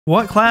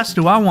What class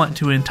do I want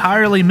to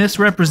entirely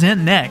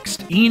misrepresent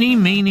next? Eeny,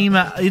 meeny,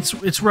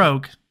 it's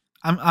Rogue.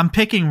 I'm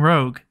picking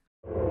Rogue.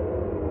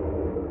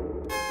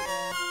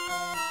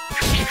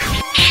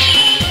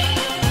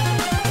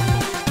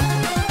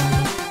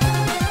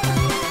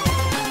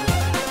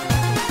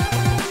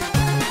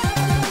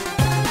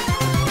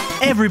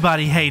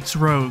 Everybody hates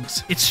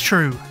rogues. It's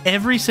true.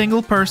 Every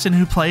single person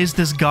who plays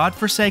this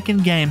godforsaken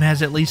game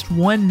has at least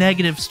one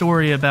negative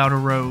story about a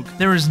rogue.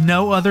 There is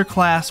no other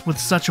class with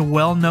such a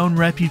well-known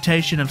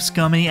reputation of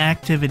scummy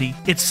activity.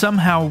 It's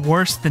somehow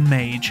worse than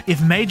mage.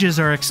 If mages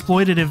are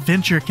exploitative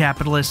venture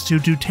capitalists who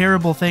do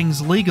terrible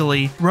things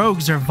legally,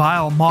 rogues are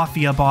vile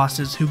mafia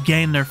bosses who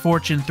gain their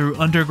fortune through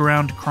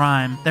underground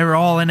crime. They're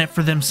all in it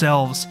for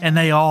themselves, and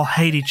they all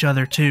hate each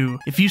other too.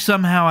 If you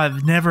somehow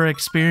have never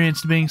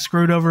experienced being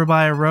screwed over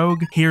by a rogue,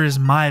 here is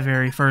my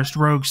very first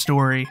rogue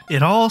story.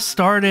 It all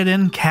started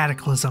in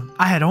Cataclysm.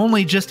 I had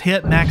only just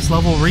hit max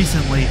level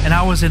recently, and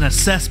I was in a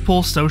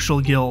cesspool social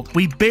guild.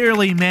 We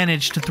barely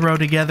managed to throw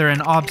together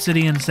an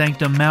Obsidian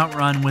Sanctum mount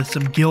run with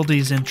some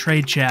guildies in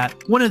trade chat.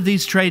 One of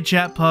these trade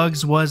chat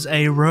pugs was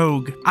a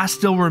rogue. I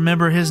still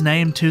remember his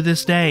name to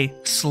this day,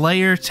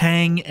 Slayer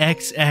Tang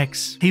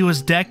XX. He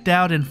was decked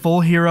out in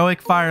full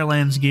heroic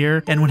Firelands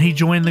gear, and when he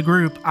joined the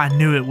group, I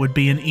knew it would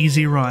be an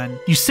easy run.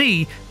 You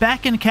see,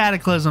 back in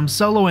Cataclysm,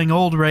 soloing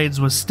old raids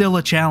was still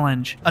a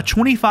challenge. A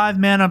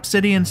 25-man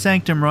Obsidian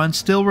Sanctum run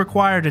still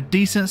required a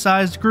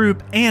decent-sized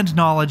group and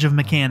knowledge of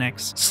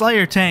mechanics.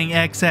 Slayer Tang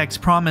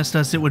XX promised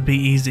us it would be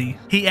easy.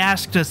 He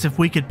asked us if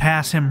we could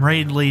pass him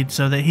raid lead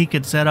so that he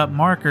could set up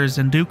markers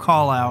and do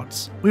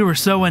callouts. We were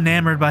so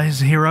enamored by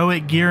his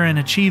heroic gear and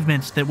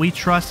achievements that we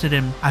trusted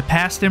him. I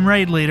passed him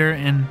raid leader,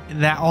 and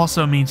that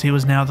also means he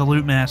was now the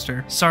loot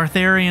master.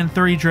 Sartharian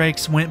 3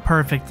 Drakes went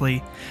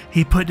perfectly.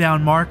 He put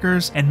down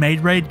markers and made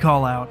raid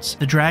callouts.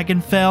 The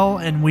dragon fell,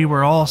 and we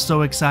were all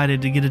so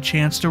excited to get a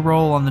chance to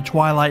roll on the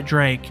Twilight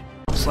Drake.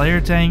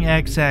 Slayer Tang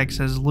XX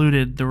has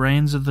looted the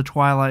reins of the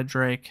Twilight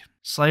Drake.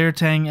 Slayer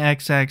Tang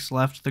XX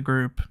left the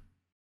group.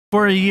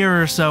 For a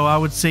year or so, I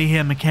would see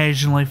him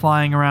occasionally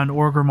flying around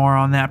Orgrimmar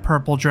on that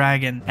purple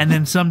dragon, and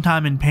then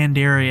sometime in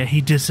Pandaria, he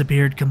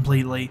disappeared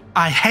completely.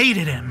 I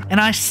hated him, and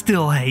I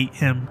still hate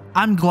him.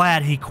 I'm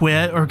glad he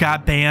quit or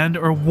got banned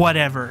or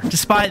whatever.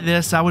 Despite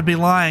this, I would be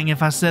lying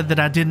if I said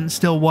that I didn't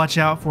still watch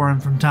out for him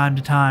from time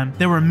to time.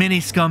 There were many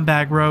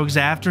scumbag rogues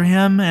after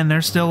him, and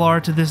there still are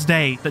to this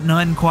day, but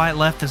none quite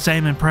left the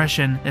same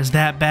impression as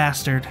that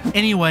bastard.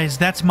 Anyways,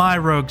 that's my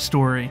rogue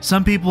story.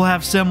 Some people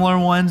have similar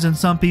ones, and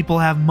some people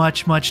have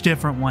much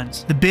different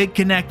ones. The big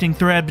connecting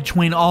thread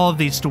between all of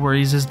these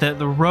stories is that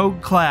the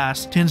rogue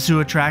class tends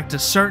to attract a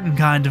certain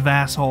kind of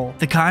asshole.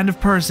 The kind of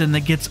person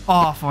that gets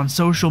off on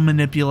social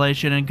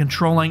manipulation and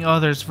controlling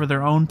others for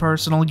their own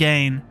personal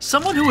gain.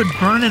 Someone who would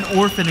burn an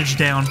orphanage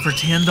down for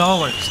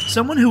 $10.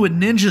 Someone who would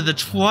ninja the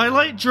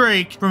Twilight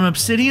Drake from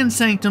Obsidian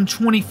Sanctum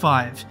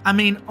 25. I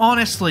mean,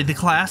 honestly, the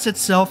class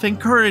itself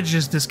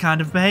encourages this kind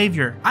of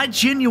behavior. I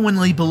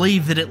genuinely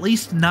believe that at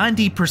least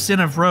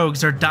 90% of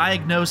rogues are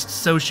diagnosed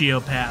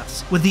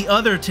sociopaths, with the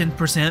other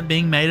 10%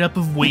 being made up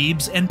of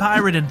weebs and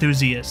pirate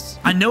enthusiasts.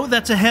 I know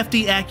that's a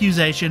hefty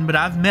accusation, but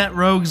I've met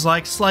rogues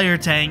like Slayer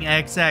Tang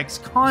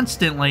XX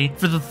constantly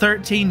for the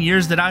 13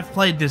 years that I've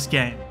played this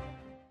game.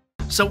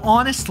 So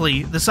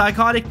honestly, the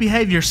psychotic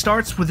behavior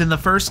starts within the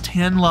first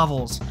 10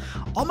 levels.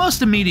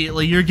 Almost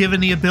immediately, you're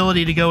given the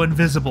ability to go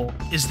invisible.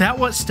 Is that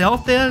what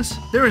stealth is?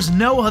 There is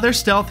no other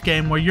stealth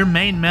game where your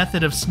main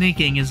method of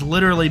sneaking is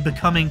literally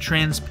becoming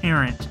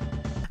transparent.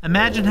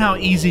 Imagine how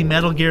easy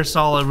Metal Gear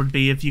Solid would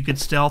be if you could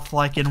stealth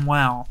like in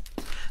WoW.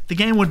 The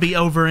game would be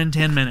over in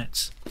 10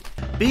 minutes.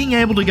 Being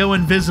able to go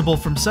invisible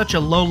from such a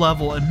low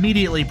level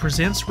immediately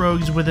presents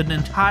rogues with an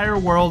entire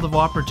world of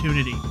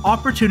opportunity.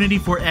 Opportunity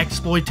for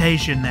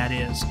exploitation, that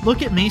is.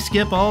 Look at me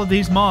skip all of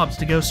these mobs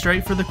to go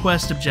straight for the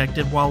quest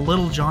objective while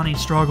Little Johnny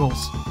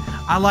struggles.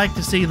 I like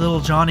to see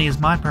Little Johnny as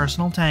my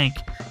personal tank.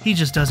 He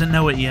just doesn't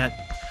know it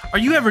yet. Are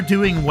you ever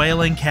doing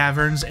Wailing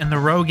Caverns and the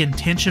rogue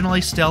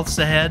intentionally stealths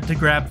ahead to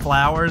grab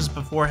flowers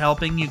before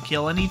helping you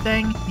kill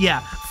anything?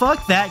 Yeah,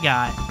 fuck that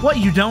guy. What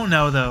you don't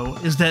know though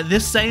is that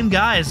this same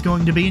guy is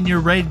going to be in your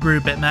raid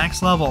group at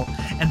max level,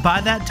 and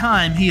by that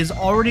time he is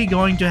already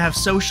going to have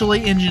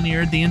socially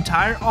engineered the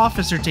entire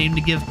officer team to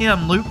give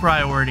him loot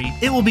priority.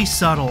 It will be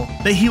subtle,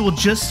 but he will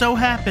just so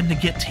happen to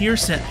get tier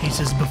set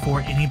pieces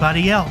before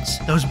anybody else.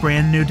 Those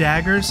brand new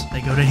daggers, they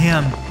go to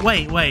him.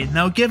 Wait,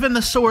 no, give him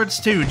the swords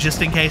too,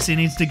 just in case he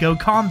needs to go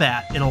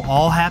combat. It'll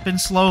all happen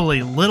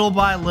slowly, little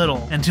by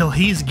little, until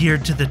he's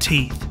geared to the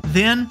teeth.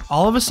 Then,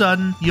 all of a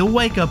sudden, you'll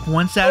wake up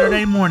one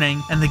Saturday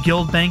morning and the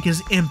guild bank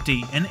is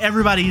empty and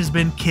everybody has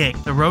been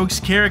kicked. The rogue's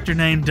character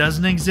name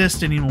doesn't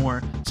exist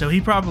anymore, so he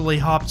probably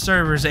hopped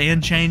servers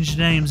and changed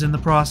names in the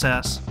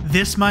process.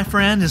 This, my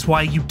friend, is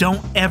why you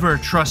don't ever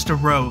trust a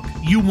rogue.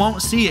 You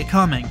won't see it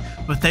coming,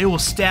 but they will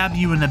stab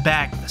you in the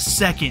back the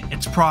second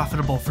it's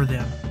profitable for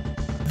them.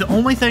 The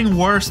only thing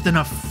worse than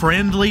a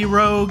friendly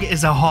rogue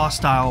is a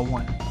hostile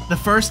one. The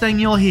first thing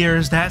you'll hear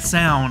is that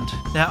sound.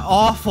 That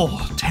awful,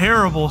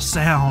 terrible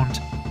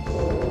sound.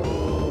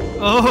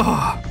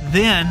 Ugh.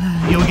 Then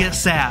you'll get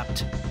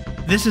sapped.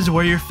 This is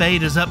where your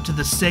fate is up to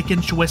the sick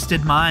and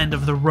twisted mind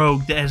of the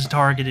rogue that has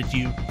targeted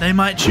you. They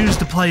might choose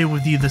to play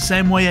with you the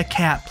same way a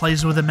cat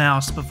plays with a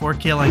mouse before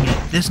killing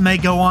it. This may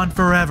go on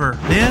forever.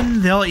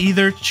 Then they'll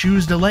either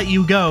choose to let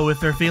you go if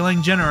they're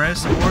feeling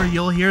generous, or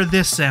you'll hear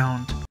this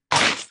sound.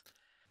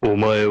 お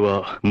前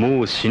は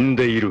もう死ん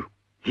でいる。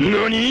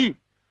何?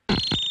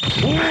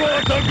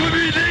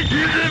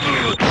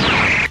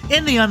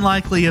 In the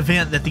unlikely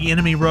event that the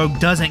enemy rogue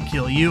doesn't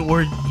kill you,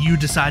 or you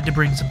decide to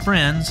bring some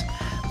friends,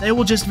 they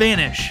will just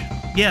vanish.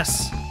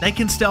 Yes, they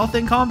can stealth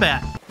in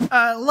combat.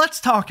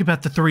 Let's talk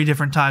about the 3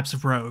 different types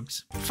of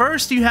rogues.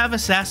 First, you have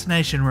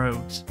assassination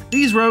rogues.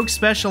 These rogues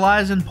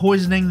specialize in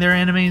poisoning their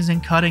enemies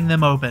and cutting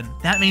them open.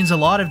 That means a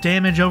lot of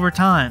damage over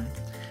time.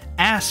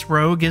 Ass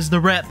Rogue is the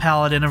rep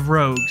paladin of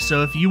rogues,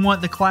 so if you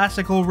want the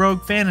classical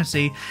rogue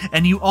fantasy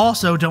and you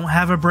also don't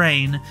have a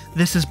brain,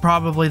 this is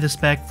probably the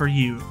spec for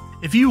you.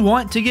 If you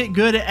want to get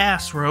good at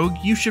Ass Rogue,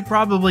 you should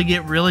probably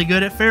get really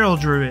good at Feral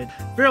Druid.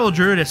 Feral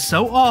Druid is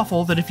so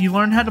awful that if you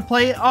learn how to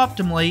play it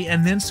optimally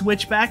and then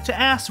switch back to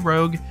Ass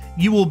Rogue,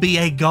 you will be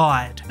a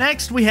god.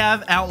 Next, we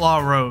have Outlaw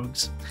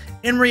Rogues.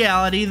 In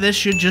reality, this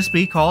should just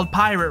be called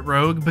Pirate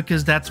Rogue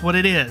because that's what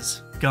it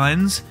is.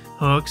 Guns,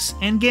 hooks,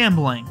 and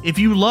gambling. If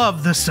you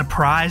love the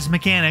surprise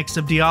mechanics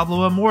of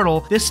Diablo Immortal,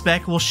 this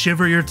spec will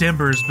shiver your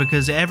timbers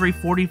because every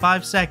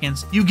 45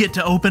 seconds you get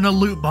to open a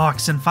loot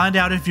box and find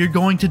out if you're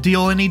going to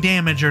deal any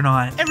damage or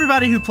not.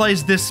 Everybody who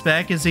plays this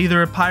spec is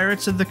either a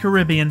Pirates of the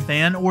Caribbean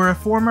fan or a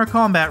former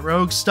combat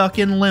rogue stuck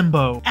in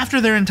limbo, after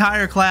their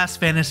entire class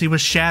fantasy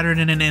was shattered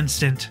in an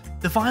instant.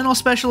 The final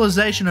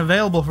specialization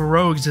available for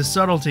rogues is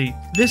subtlety.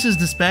 This is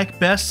the spec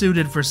best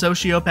suited for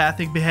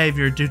sociopathic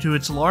behavior due to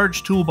its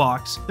large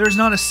toolbox. There's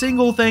not a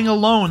single thing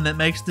alone that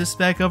makes this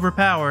spec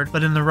overpowered,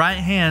 but in the right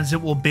hands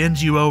it will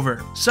bend you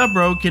over.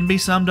 Sub-rogue can be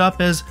summed up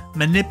as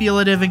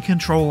manipulative and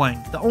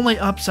controlling. The only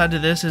upside to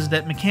this is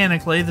that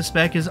mechanically the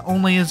spec is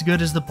only as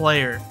good as the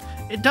player.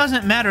 It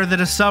doesn't matter that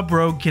a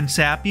sub-rogue can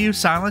sap you,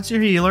 silence your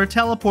healer,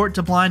 teleport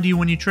to blind you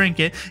when you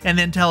trinket, and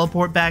then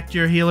teleport back to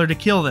your healer to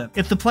kill them.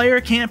 If the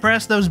player can't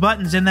press those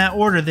buttons in that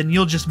order, then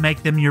you'll just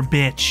make them your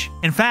bitch.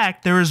 In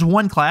fact, there is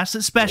one class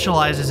that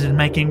specializes in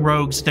making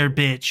rogues their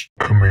bitch.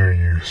 Come here,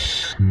 you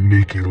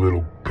sneaky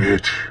little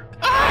bitch.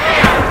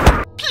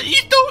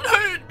 Please don't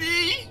hurt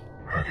me!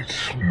 I can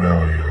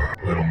smell your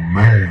little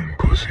man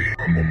pussy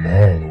from a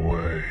mile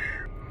away.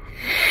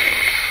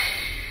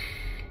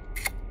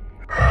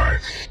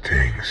 It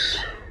stinks.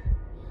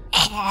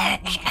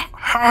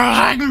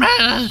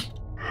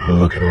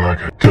 Looking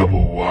like a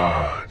double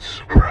wide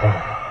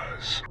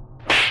surprise.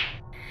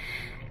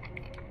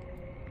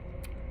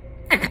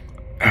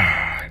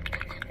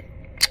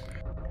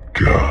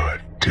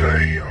 God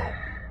damn.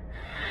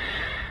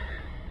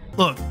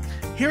 Look,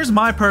 here's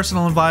my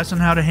personal advice on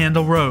how to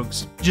handle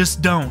rogues.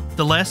 Just don't.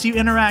 The less you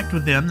interact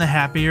with them, the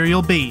happier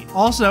you'll be.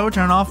 Also,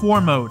 turn off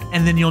war mode,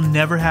 and then you'll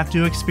never have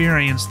to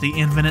experience the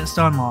infinite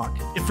stun lock.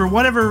 If for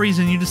whatever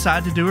reason you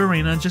decide to do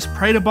arena, just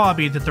pray to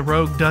Bobby that the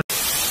rogue does.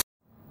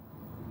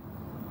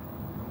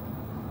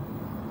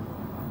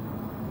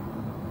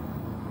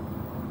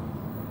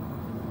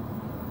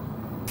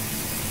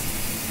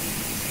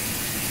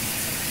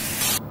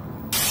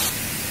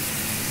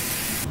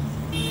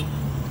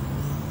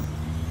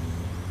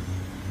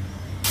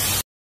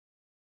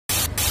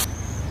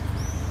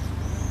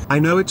 I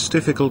know it's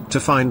difficult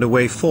to find a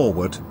way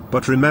forward,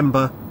 but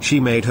remember, she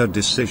made her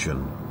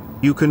decision.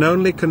 You can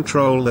only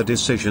control the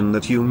decision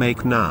that you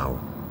make now.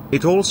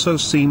 It also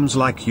seems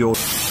like your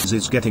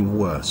is getting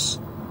worse.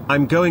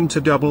 I'm going to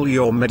double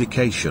your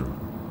medication.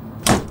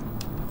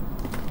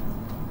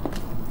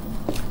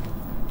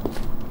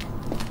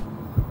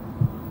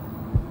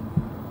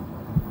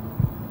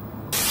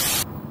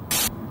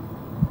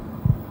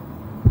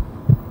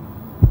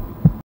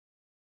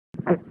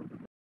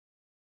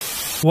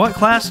 What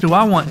class do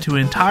I want to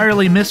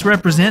entirely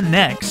misrepresent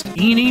next?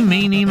 Eeny,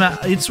 meeny,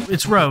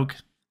 it's Rogue.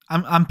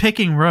 I'm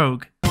picking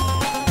Rogue.